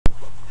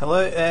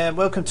Hello and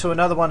welcome to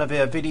another one of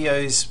our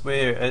videos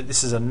where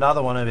this is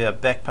another one of our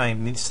back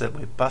pain myths that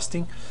we're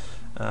busting.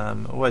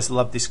 Always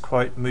love this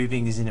quote,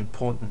 moving isn't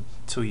important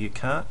till you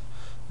can't.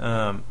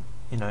 And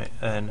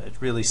it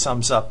really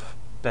sums up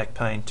back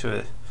pain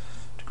to a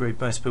degree.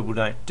 Most people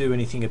don't do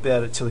anything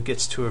about it till it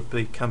gets to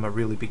become a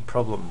really big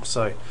problem.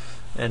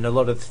 And a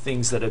lot of the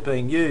things that are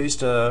being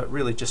used are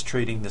really just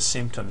treating the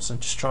symptoms and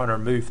just trying to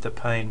remove the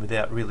pain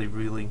without really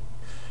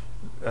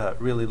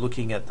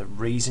looking at the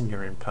reason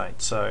you're in pain.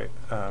 So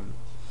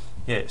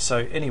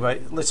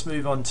anyway, let's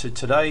move on to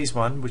today's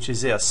one, which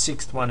is our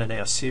sixth one in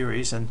our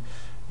series, and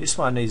this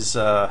one is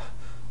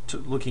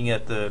looking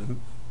at the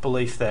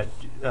belief that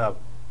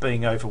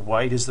being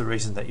overweight is the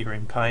reason that you're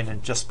in pain,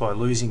 and just by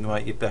losing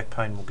weight your back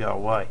pain will go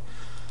away.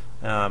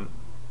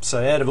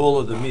 So out of all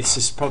of the myths,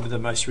 this is probably the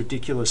most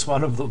ridiculous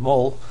one of them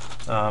all.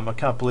 I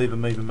can't believe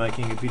I'm even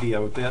making a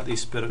video about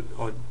this, but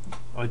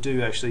I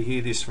do actually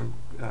hear this from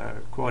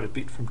quite a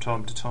bit from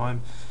time to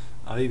time.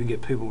 I even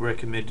get people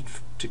recommended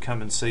to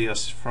come and see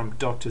us from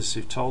doctors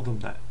who've told them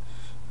that.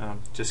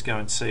 Just go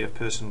and see a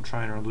personal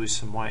trainer and lose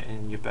some weight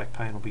and your back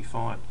pain will be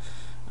fine.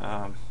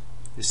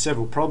 There's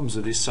several problems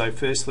with this. So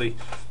firstly,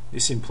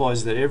 this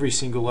implies that every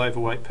single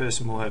overweight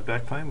person will have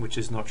back pain, which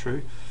is not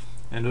true.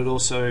 And it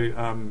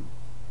also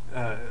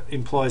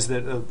implies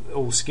that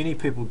all skinny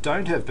people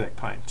don't have back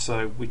pain,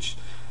 which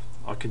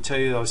I can tell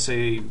you, I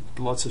see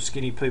lots of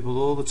skinny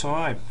people all the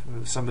time.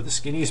 Some of the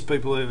skinniest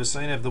people I've ever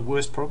seen have the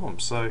worst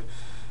problems. So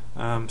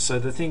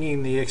the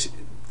thinking,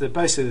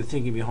 basically the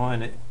thinking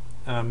behind it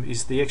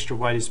is the extra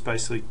weight is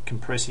basically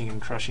compressing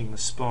and crushing the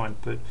spine.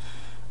 But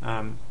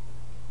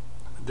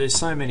there's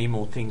so many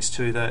more things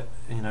to that,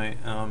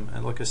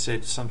 and like I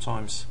said,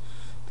 sometimes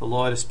the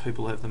lightest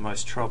people have the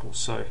most trouble.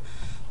 So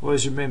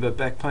always remember,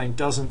 back pain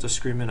doesn't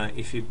discriminate.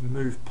 If you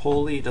move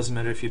poorly, it doesn't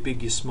matter if you're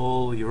big, you're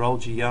small, you're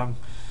old, you're young,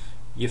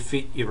 you're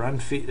fit, you're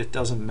unfit, it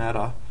doesn't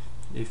matter.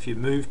 If you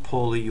move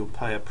poorly, you'll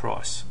pay a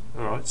price.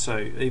 Alright, so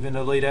even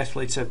elite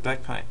athletes have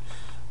back pain.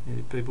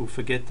 People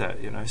forget that,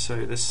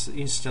 so this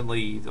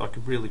instantly, I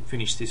could really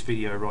finish this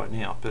video right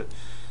now. But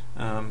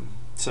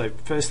so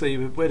firstly,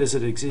 where does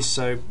it exist?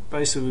 So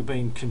basically we've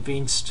been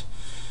convinced,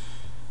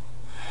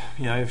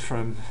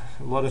 from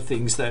a lot of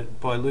things, that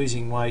by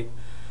losing weight,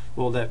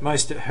 that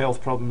most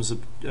health problems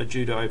are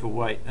due to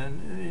overweight,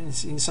 and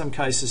in some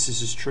cases this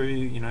is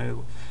true.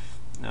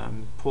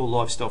 Poor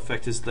lifestyle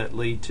factors that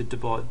lead to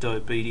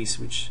diabetes,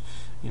 which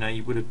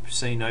you would have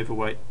seen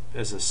overweight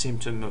as a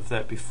symptom of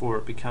that before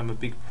it became a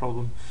big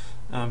problem,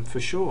 for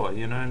sure.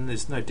 And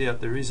there's no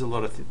doubt there is a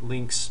lot of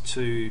links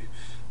to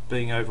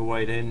being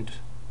overweight and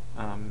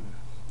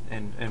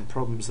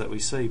problems that we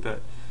see,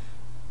 but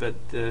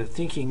the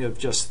thinking of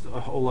just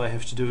all I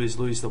have to do is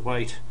lose the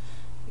weight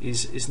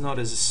is not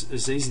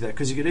as easy,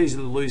 because you could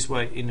easily lose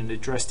weight in a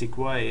drastic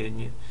way,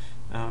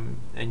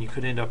 and you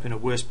could end up in a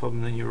worse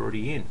problem than you're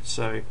already in.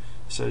 So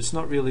it's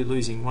not really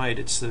losing weight,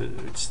 it's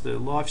the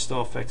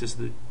lifestyle factors,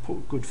 the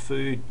good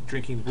food,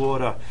 drinking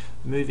water,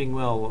 moving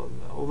well,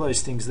 all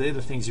those things. They're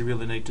the things you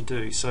really need to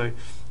do. So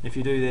if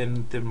you do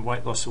them, then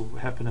weight loss will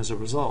happen as a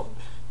result.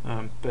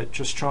 But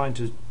just trying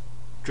to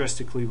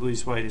drastically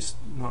lose weight is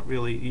not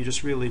really, you're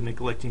just really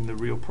neglecting the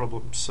real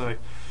problems. So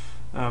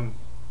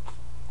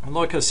and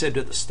like I said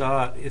at the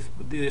start, if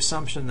the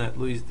assumption that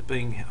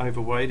being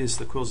overweight is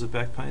the cause of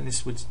back pain,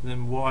 this would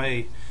then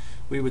why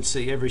we would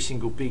see every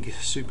single big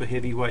super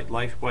heavyweight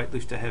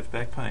weightlifter have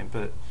back pain.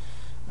 But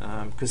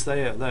because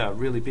they are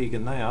really big,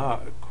 and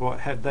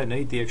they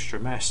need the extra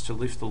mass to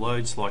lift the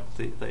loads like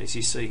as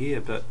you see here.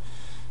 But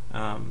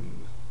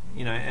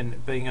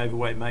and being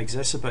overweight may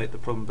exacerbate the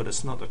problem, but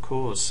it's not the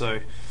cause. So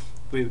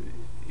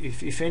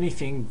if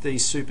anything,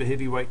 these super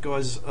heavyweight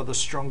guys are the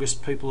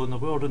strongest people in the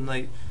world, and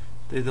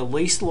they're the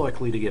least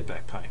likely to get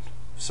back pain.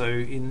 So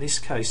in this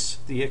case,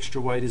 the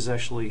extra weight has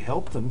actually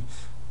helped them,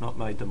 not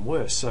made them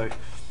worse. So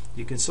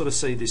you can sort of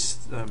see this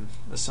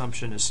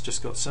assumption has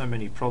just got so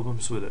many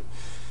problems with it.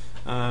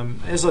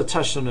 As I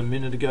touched on a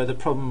minute ago, the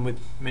problem with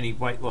many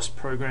weight loss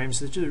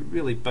programs, they're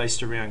really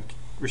based around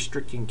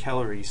restricting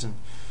calories. And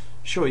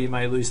sure, you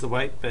may lose the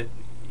weight, but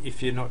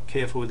if you're not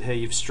careful with how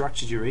you've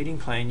structured your eating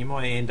plan, you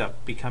might end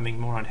up becoming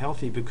more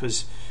unhealthy,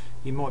 because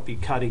you might be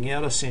cutting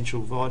out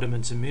essential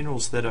vitamins and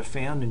minerals that are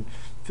found in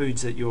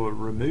foods that you're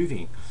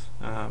removing.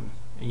 And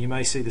you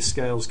may see the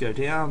scales go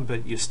down,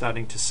 but you're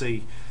starting to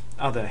see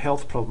other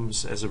health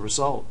problems as a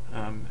result.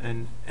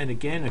 And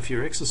again, if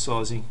you're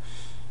exercising,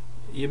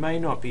 you may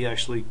not be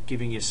actually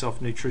giving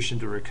yourself nutrition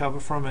to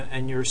recover from it,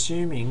 and you're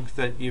assuming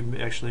that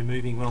you're actually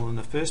moving well in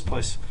the first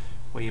place,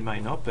 where you may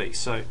not be.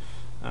 So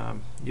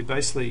you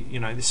basically,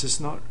 this is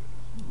not,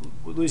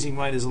 losing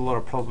weight is a lot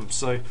of problems.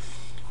 So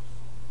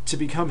to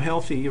become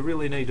healthy, you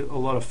really need a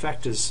lot of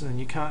factors, and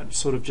you can't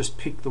sort of just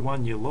pick the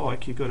one you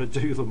like. You've got to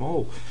do them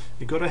all.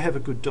 You've got to have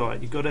a good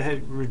diet, you've got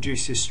to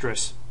reduce your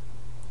stress.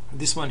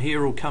 This one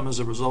here will come as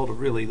a result of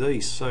really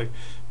these. So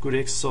good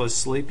exercise,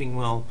 sleeping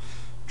well,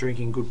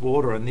 drinking good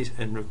water,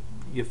 and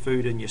your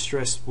food and your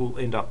stress will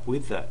end up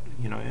with that,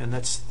 and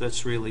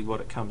that's really what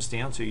it comes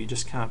down to. You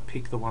just can't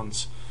pick the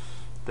ones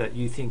that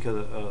you think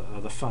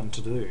are the fun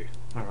to do.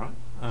 All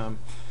right.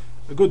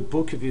 A good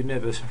book, if you've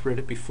never read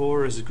it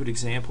before, is a good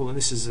example, and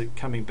this is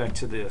coming back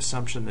to the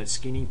assumption that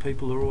skinny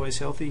people are always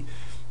healthy.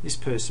 This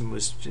person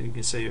was, you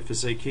can see her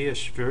physique here,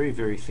 she's very,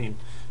 very thin.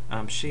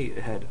 She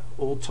had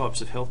all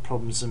types of health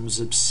problems and was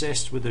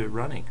obsessed with her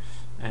running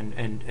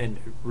and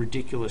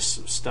ridiculous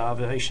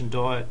starvation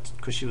diet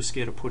because she was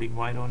scared of putting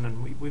weight on,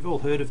 and we've all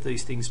heard of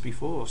these things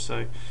before.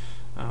 So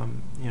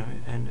you know,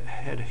 and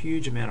had a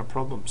huge amount of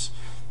problems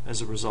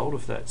as a result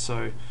of that.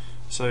 So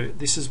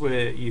this is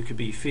where you could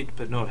be fit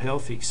but not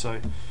healthy. So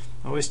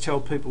I always tell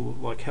people,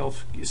 like,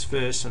 health is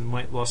first and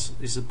weight loss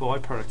is a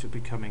byproduct of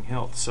becoming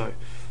health. So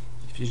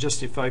if you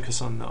just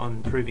focus on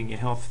improving your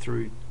health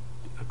through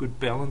a good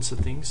balance of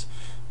things,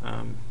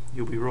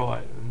 you'll be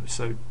right. And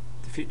so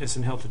fitness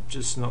and health are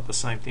just not the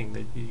same thing.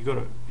 That you got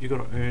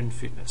to earn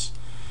fitness.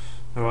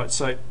 All right.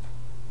 So,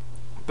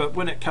 but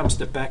when it comes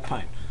to back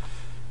pain,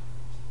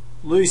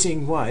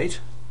 losing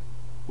weight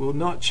will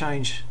not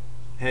change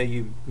how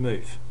you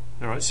move.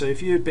 All right. So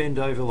if you bend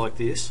over like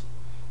this,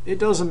 it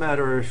doesn't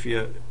matter if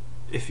you're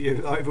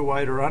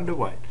overweight or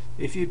underweight.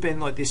 If you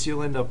bend like this,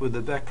 you'll end up with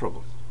a back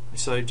problem.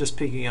 So just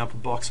picking up a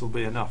box will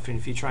be enough. And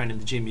if you train in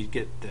the gym, you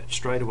get that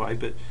straight away.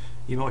 But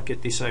you might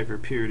get this over a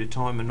period of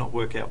time and not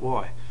work out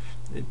why.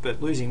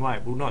 But losing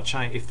weight will not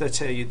change. If that's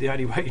the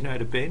only way you know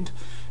to bend,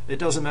 it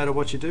doesn't matter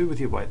what you do with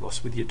your weight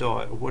loss, with your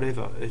diet or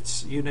whatever.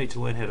 You need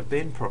to learn how to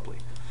bend properly.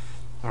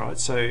 All right.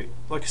 So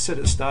like I said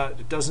at the start,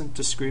 it doesn't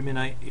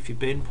discriminate. If you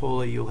bend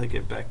poorly, you'll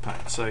get back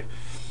pain. So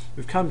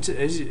we've come to,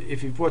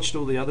 if you've watched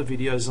all the other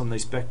videos on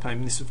these back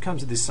pain myths, we've come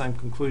to this same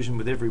conclusion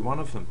with every one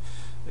of them,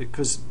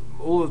 because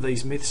all of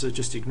these myths are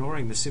just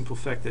ignoring the simple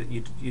fact that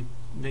you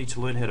need to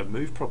learn how to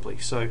move properly.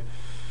 So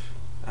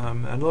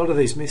and a lot of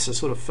these myths are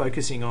sort of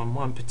focusing on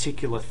one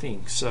particular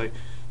thing. So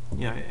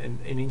you know, and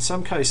in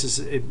some cases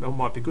it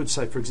might be good.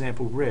 Say, for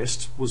example,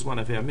 rest was one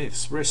of our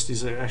myths. Rest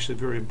is actually a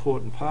very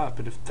important part,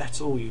 but if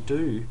that's all you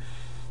do,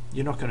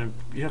 you're not going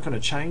to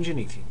change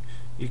anything.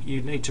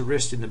 You need to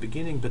rest in the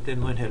beginning, but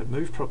then learn how to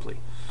move properly.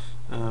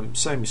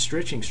 Same with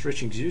stretching.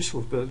 Stretching is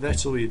useful, but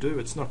that's all you do,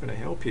 it's not going to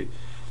help you.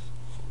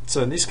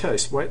 So in this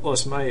case, weight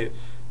loss may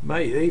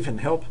even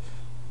help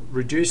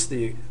reduce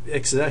the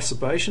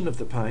exacerbation of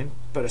the pain,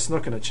 but it's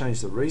not going to change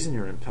the reason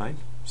you're in pain.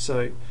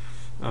 So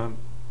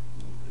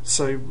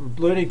so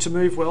learning to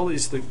move well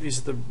is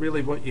the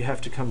really what you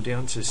have to come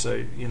down to.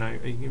 So you know,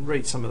 you can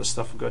read some of the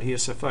stuff I've got here.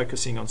 So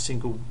focusing on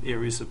single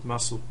areas of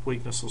muscle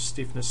weakness or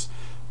stiffness,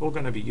 all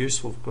going to be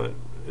useful, but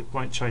it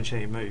won't change how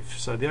you move.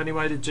 So the only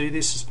way to do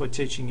this is by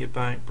teaching your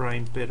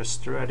brain better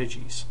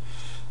strategies.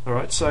 All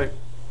right. So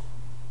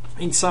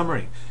in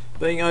summary,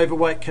 being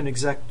overweight can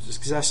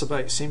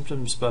exacerbate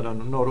symptoms, but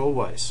not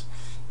always.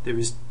 There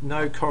is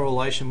no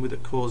correlation with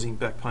it causing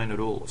back pain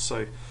at all.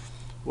 So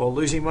while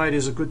losing weight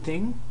is a good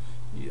thing,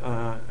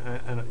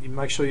 and you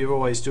make sure you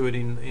always do it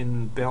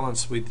in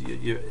balance with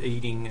your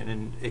eating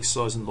and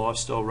exercise and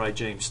lifestyle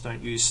regimes.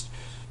 Don't use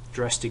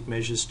drastic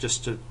measures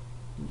just to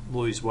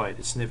lose weight.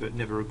 It's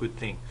never a good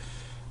thing.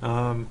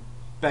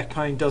 Back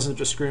pain doesn't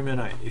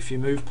discriminate. If you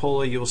move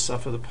poorly, you'll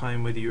suffer the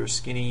pain whether you're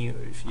skinny,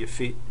 if you're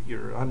fit,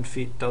 you're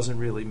unfit, doesn't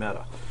really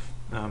matter.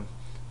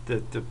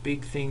 The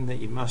big thing that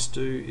you must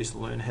do is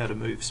learn how to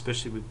move,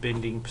 especially with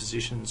bending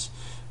positions.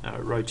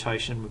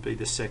 Rotation would be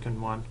the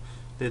second one.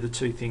 They're the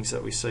two things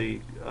that we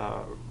see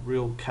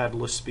real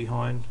catalysts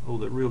behind, or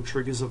the real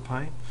triggers of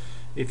pain.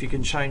 If you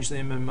can change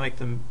them and make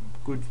them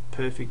good,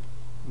 perfect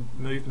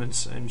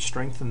movements and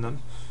strengthen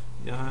them,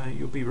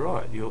 you'll be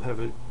right. You'll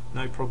have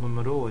no problem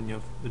at all, and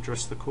you'll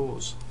address the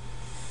cause.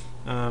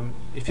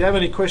 If you have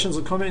any questions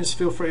or comments,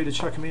 feel free to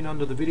chuck them in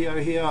under the video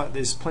here.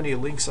 There's plenty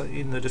of links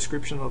in the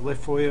description I've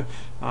left for you.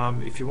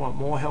 If you want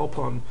more help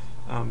on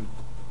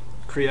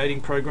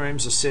creating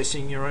programs,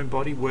 assessing your own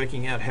body,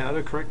 working out how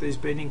to correct these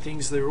bending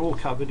things, they're all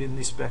covered in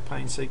this Back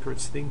Pain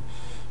Secrets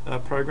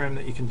program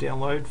that you can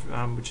download,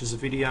 which is a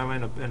video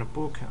and a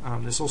book.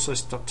 There's also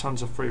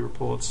tons of free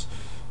reports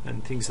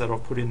and things that I'll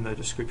put in the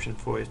description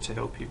for you to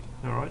help you.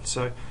 Alright,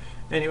 so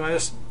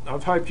anyways, I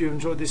hope you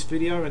enjoyed this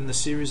video and the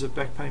series of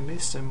back pain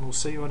myths, and we'll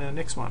see you on our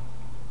next one.